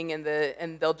drinking,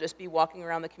 and they'll just be walking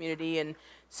around the community. And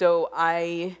so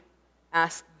I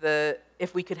asked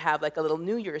if we could have like a little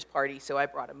New Year's party. So I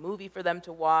brought a movie for them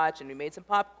to watch, and we made some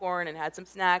popcorn and had some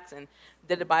snacks and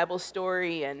did a Bible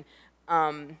story. And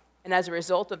as a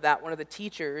result of that, one of the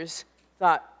teachers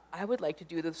thought, I would like to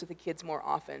do this with the kids more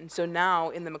often. So now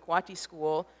in the Makwati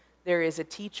school, there is a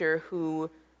teacher who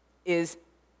is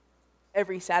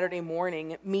every Saturday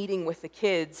morning meeting with the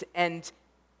kids and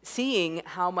seeing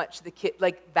how much the kid,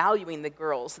 valuing the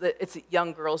girls. It's a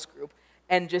young girls group.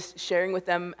 And just sharing with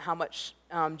them how much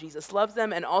Jesus loves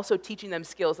them, and also teaching them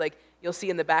skills. Like you'll see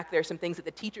in the back there some things that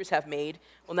the teachers have made.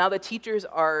 Well, now the teachers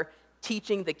are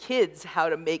teaching the kids how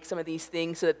to make some of these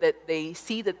things so that they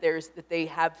see that they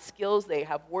have skills, they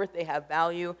have worth, they have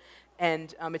value.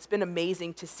 And it's been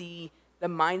amazing to see the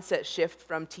mindset shift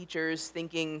from teachers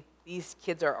thinking these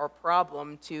kids are our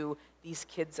problem to these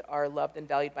kids are loved and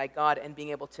valued by God, and being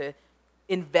able to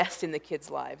invest in the kids'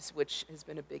 lives, which has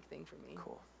been a big thing for me.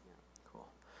 Cool.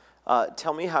 Cool.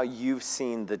 Tell me how you've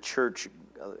seen the church.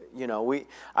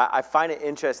 I find it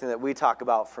interesting that we talk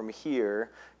about from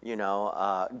here,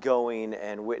 going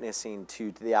and witnessing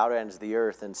to the outer ends of the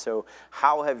earth. And so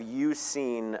how have you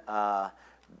seen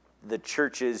the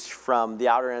churches from the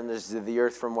outer ends of the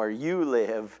earth from where you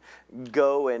live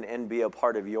go and be a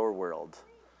part of your world?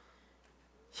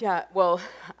 Yeah, well,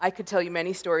 I could tell you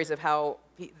many stories of how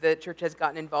the church has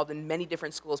gotten involved in many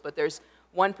different schools, but there's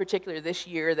one particular this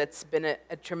year that's been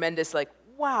a tremendous,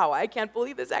 wow, I can't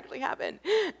believe this actually happened.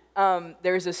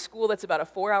 There's a school that's about a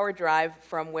 4-hour drive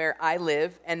from where I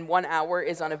live, and 1 hour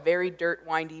is on a very dirt,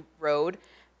 windy road,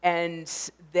 and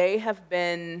they have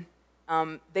been,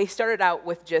 they started out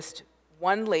with just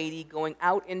one lady going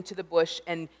out into the bush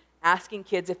and asking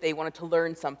kids if they wanted to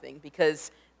learn something,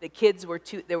 because the kids were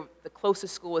the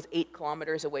closest school was 8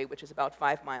 kilometers away, which is about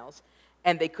 5 miles.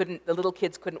 And the little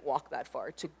kids couldn't walk that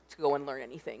far to go and learn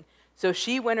anything. So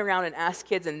she went around and asked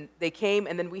kids, and they came,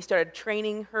 and then we started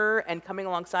training her and coming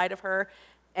alongside of her.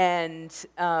 And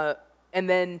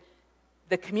then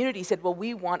the community said, well,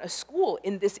 we want a school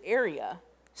in this area.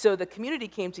 So the community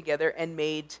came together and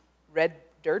made red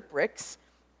dirt bricks.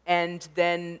 And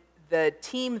then the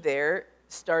team there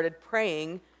started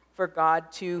praying for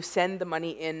God to send the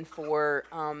money in for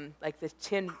the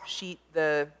tin sheet,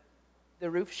 the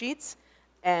roof sheets,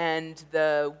 and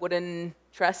the wooden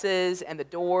trusses, and the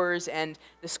doors, and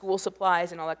the school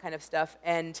supplies, and all that kind of stuff.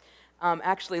 And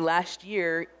actually last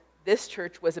year, this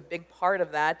church was a big part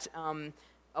of that.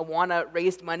 Awana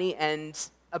raised money, and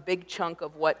a big chunk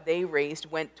of what they raised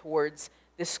went towards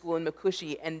this school in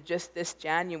Makushi. And just this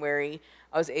January,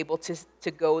 I was able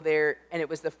to go there, and it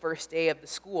was the first day of the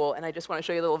school. And I just want to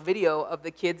show you a little video of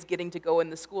the kids getting to go in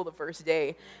the school the first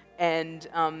day, and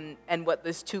what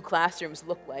those 2 classrooms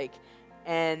look like.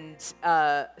 And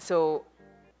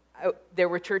there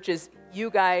were churches, you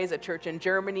guys, a church in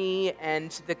Germany, and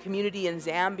the community in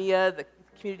Zambia, the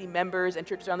community members and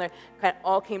churches around there, kind of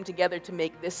all came together to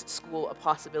make this school a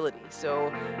possibility.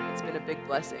 So it's been a big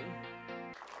blessing.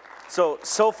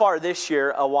 So far this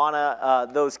year,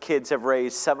 Awana, those kids have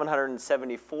raised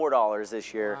 $774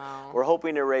 this year. Wow. We're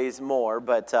hoping to raise more,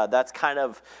 but that's kind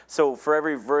of, so for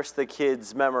every verse the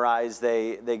kids memorize,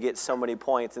 they get so many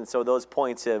points, and so those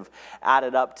points have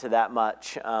added up to that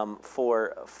much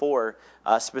for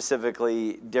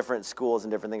specifically different schools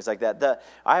and different things like that.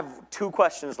 I have 2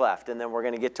 questions left, and then we're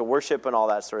going to get to worship and all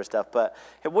that sort of stuff, but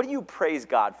hey, what do you praise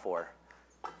God for?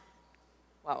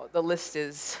 Wow, the list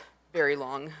is very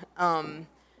long.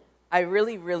 I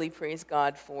really, really praise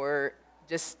God for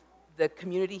just the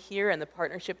community here and the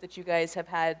partnership that you guys have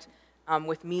had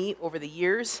with me over the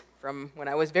years, from when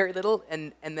I was very little,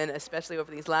 and then especially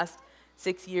over these last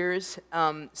 6 years.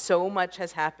 So much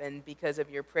has happened because of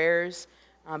your prayers,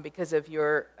 because of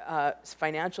your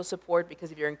financial support,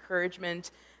 because of your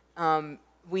encouragement.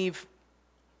 We've,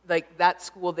 that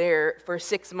school there, for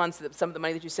 6 months, some of the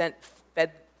money that you sent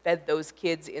fed those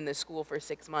kids in the school for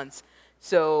 6 months.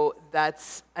 So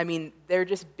they're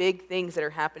just big things that are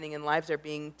happening, and lives are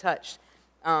being touched.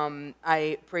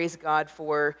 I praise God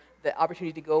for the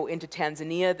opportunity to go into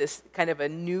Tanzania, this kind of a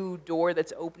new door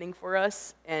that's opening for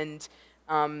us, and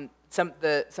some of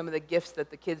the gifts that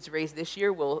the kids raised this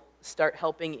year will start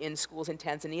helping in schools in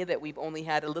Tanzania that we've only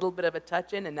had a little bit of a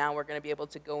touch in, and now we're going to be able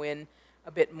to go in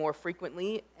a bit more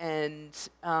frequently. And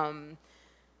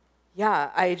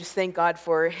I just thank God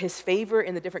for his favor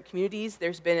in the different communities.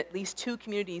 There's been at least 2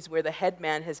 communities where the head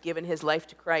man has given his life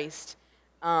to Christ,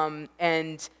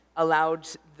 and allowed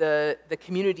the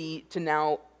community to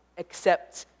now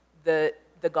accept the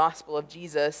gospel of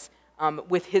Jesus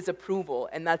with his approval.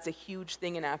 And that's a huge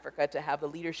thing in Africa, to have the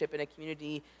leadership in a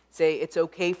community say it's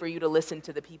okay for you to listen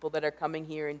to the people that are coming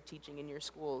here and teaching in your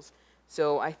schools.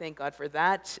 So I thank God for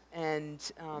that. And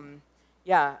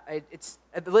the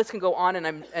list can go on,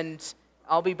 and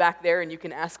I'll be back there, and you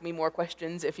can ask me more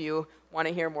questions if you want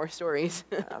to hear more stories.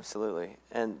 Absolutely.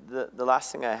 And the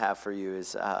last thing I have for you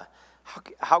is,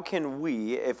 how can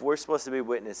we, if we're supposed to be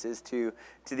witnesses to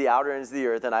the outer ends of the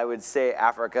earth, and I would say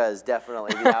Africa is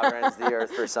definitely the outer ends of the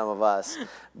earth for some of us,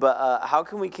 but how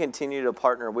can we continue to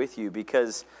partner with you?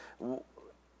 Because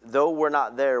though we're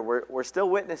not there, we're still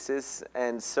witnesses,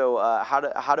 and so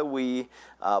how do we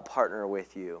partner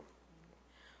with you?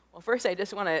 Well, first, I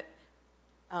just want to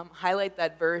highlight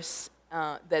that verse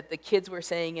that the kids were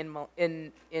saying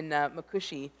in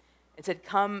Makushi. It said,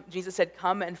 Jesus said,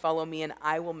 "Come and follow me, and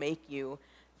I will make you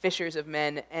fishers of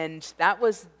men. And that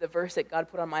was the verse that God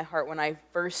put on my heart when I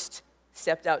first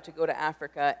stepped out to go to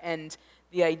Africa. And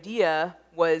the idea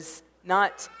was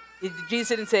not, Jesus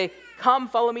didn't say, come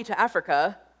follow me to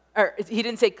Africa. Or he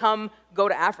didn't say, come go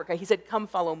to Africa. He said, come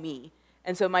follow me.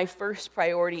 And so my first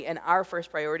priority and our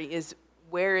first priority is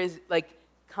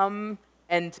come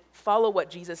and follow what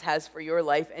Jesus has for your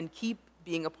life and keep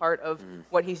being a part of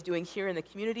what he's doing here in the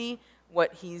community,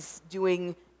 what he's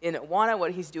doing in Awana,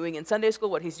 what he's doing in Sunday school,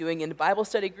 what he's doing in Bible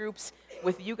study groups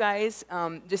with you guys.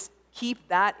 Just keep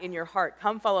that in your heart.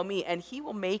 Come follow me, and he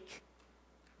will make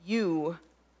you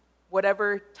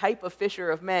whatever type of fisher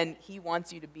of men he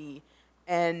wants you to be.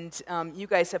 And you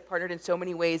guys have partnered in so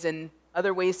many ways, and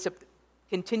other ways to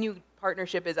continue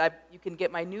partnership is you can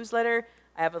get my newsletter.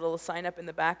 I have a little sign up in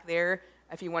the back there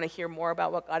if you want to hear more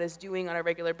about what God is doing on a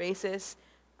regular basis.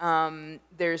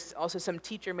 There's also some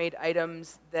teacher-made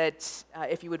items that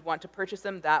if you would want to purchase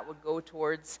them, that would go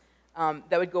towards,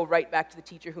 that would go right back to the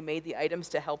teacher who made the items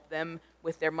to help them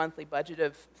with their monthly budget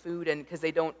of food, and because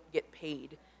they don't get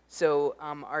paid. So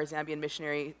our Zambian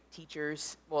missionary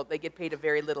teachers, well, they get paid a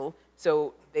very little,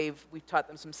 so we've taught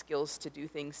them some skills to do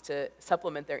things to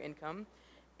supplement their income.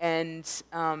 And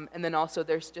then also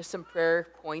there's just some prayer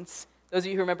points. Those of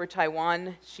you who remember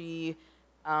Taiwan, she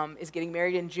is getting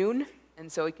married in June, and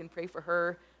so we can pray for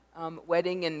her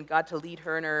wedding and God to lead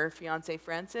her and her fiancé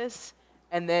Francis.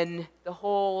 And then the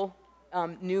whole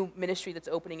new ministry that's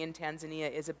opening in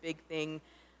Tanzania is a big thing.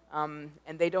 And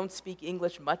they don't speak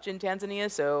English much in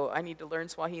Tanzania, so I need to learn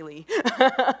Swahili.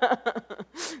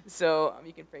 So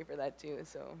you can pray for that too.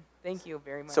 So thank you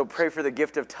very much. So pray for the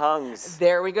gift of tongues.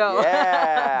 There we go.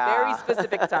 Yeah. Very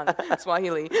specific tongue,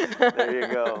 Swahili. There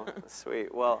you go.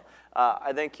 Sweet. Well,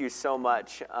 I thank you so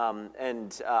much.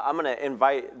 And I'm going to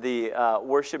invite the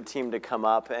worship team to come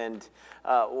up, and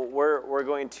we're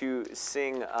going to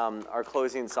sing our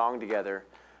closing song together.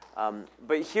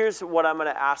 But here's what I'm going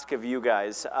to ask of you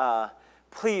guys.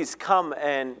 Please come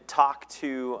and talk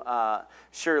to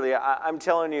Shirley. I'm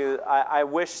telling you, I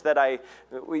wish that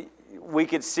we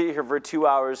could sit here for 2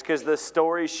 hours, because the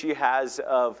story she has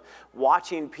of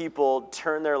watching people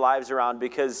turn their lives around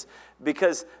because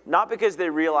not because they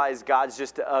realize God's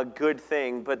just a good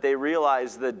thing, but they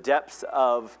realize the depths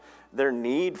of their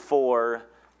need for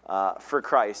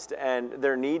Christ and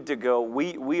their need to go,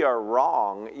 we are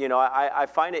wrong. You know, I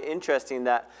find it interesting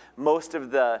that most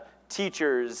of the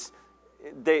teachers,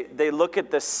 they look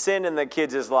at the sin in the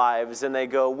kids' lives and they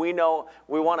go, we know,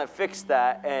 we want to fix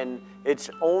that, and it's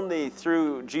only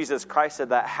through Jesus Christ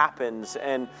that happens,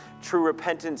 and true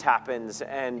repentance happens,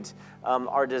 and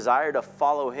our desire to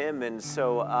follow him. And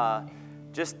so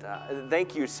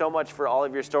thank you so much for all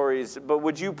of your stories, but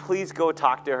would you please go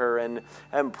talk to her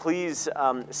and please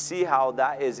see how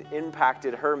that has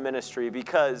impacted her ministry,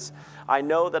 because I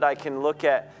know that I can look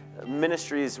at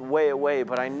ministries way away,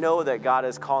 but I know that God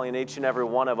is calling each and every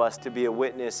one of us to be a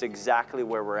witness exactly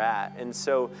where we're at. And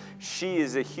so she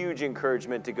is a huge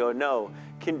encouragement to go, no,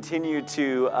 continue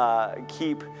to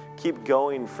keep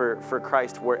going for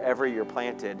Christ wherever you're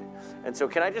planted. And so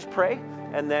can I just pray?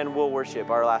 And then we'll worship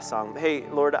our last song. Hey,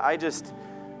 Lord, I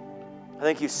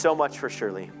thank you so much for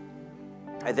Shirley.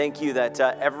 I thank you that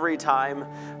every time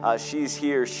she's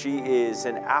here, she is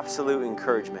an absolute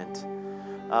encouragement.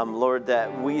 Lord,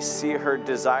 that we see her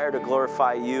desire to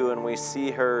glorify you, and we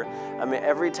see her,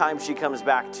 every time she comes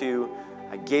back to,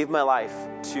 I gave my life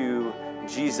to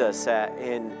Jesus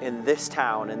in this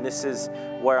town, and this is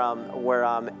where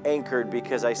I'm anchored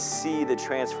because I see the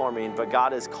transforming, but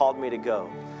God has called me to go.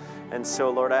 And so,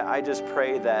 Lord, I just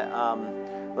pray that,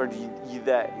 Lord,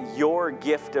 that your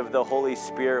gift of the Holy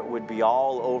Spirit would be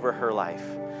all over her life,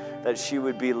 that she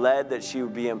would be led, that she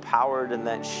would be empowered, and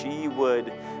that she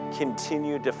would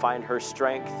continue to find her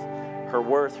strength, her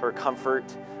worth, her comfort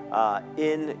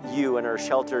in you, and her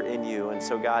shelter in you. And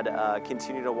so, God,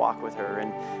 continue to walk with her.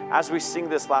 And as we sing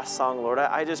this last song, Lord,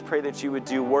 I just pray that you would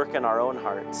do work in our own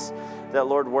hearts, that,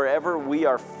 Lord, wherever we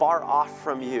are far off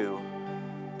from you,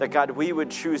 that, God, we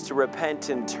would choose to repent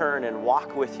and turn and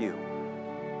walk with you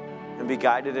and be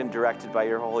guided and directed by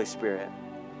your Holy Spirit.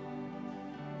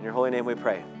 In your holy name we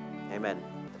pray. Amen.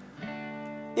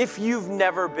 If you've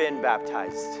never been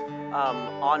baptized,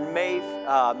 on May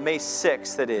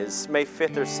 6th, it is, May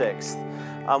 5th or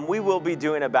 6th, we will be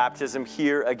doing a baptism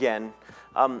here again.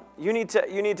 You need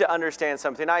to understand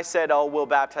something. I said, we'll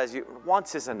baptize you.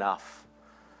 Once is enough.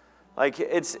 Like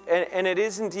and it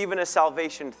isn't even a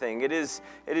salvation thing. It is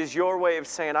your way of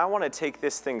saying, I want to take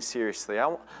this thing seriously. I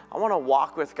want to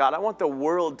walk with God. I want the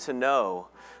world to know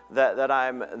that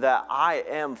I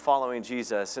am following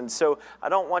Jesus. And so I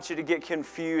don't want you to get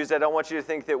confused. I don't want you to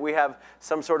think that we have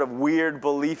some sort of weird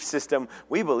belief system.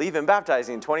 We believe in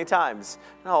baptizing 20 times.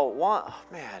 No,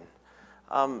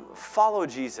 follow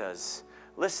Jesus.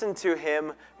 Listen to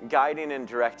him guiding and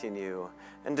directing you,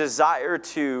 and desire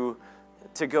to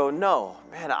go, no,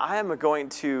 man, I am going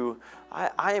to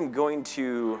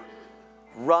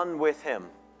run with him,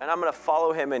 and I'm going to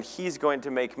follow him, and he's going to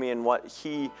make me in what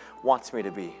he wants me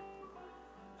to be.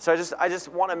 So I just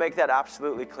want to make that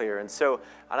absolutely clear. And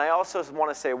I also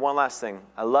want to say one last thing.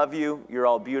 I love you. You're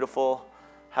all beautiful.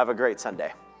 Have a great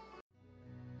Sunday.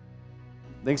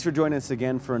 Thanks for joining us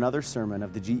again for another sermon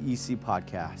of the GEC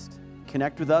podcast.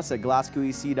 Connect with us at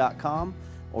glasgowec.com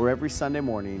or every Sunday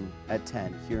morning at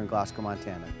 10 here in Glasgow,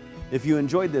 Montana. If you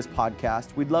enjoyed this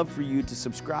podcast, we'd love for you to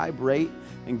subscribe, rate,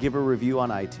 and give a review on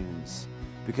iTunes,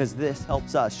 because this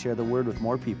helps us share the word with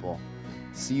more people.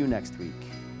 See you next week.